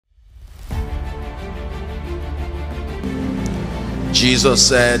Jesus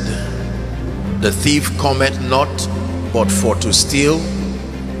said, the thief cometh not but for to steal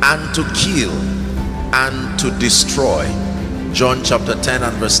and to kill and to destroy. John chapter 10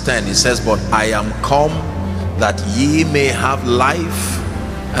 and verse 10, he says, but I am come that ye may have life,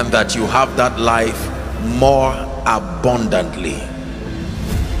 and that you have that life more abundantly.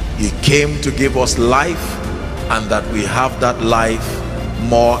 He came to give us life, and that we have that life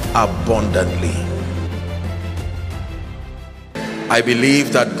more abundantly. I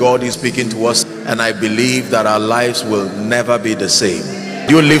believe that God is speaking to us, and I believe that our lives will never be the same.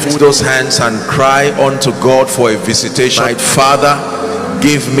 You lift those hands and cry unto God for a visitation. Right, Father,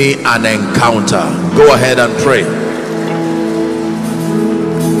 give me an encounter. Go ahead and pray.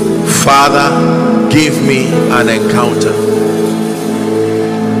 Father, give me an encounter.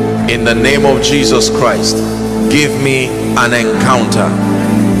 In the name of Jesus Christ, give me an encounter.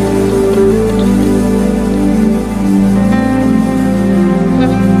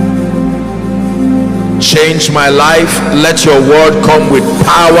 Change my life. Let your word come with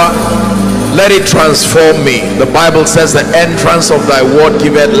power. Let it transform me. The Bible says the entrance of thy word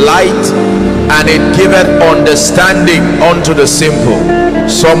giveth light, and it giveth understanding unto the simple.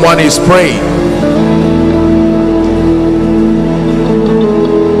 Someone is praying.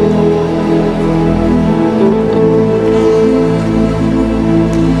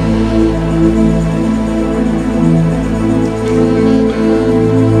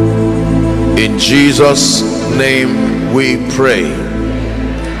 In Jesus' name we pray.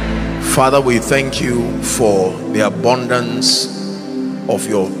 Father, we thank you for the abundance of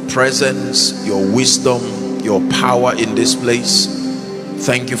your presence, your wisdom, your power in this place.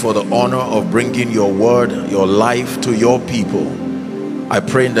 Thank you for the honor of bringing your word, your life to your people. I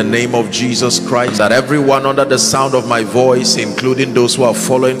pray in the name of Jesus Christ that everyone under the sound of my voice, including those who are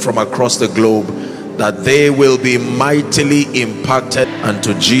following from across the globe, that they will be mightily impacted, and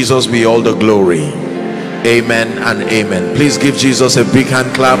to Jesus be all the glory. Amen and amen. Please give Jesus a big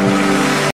hand clap.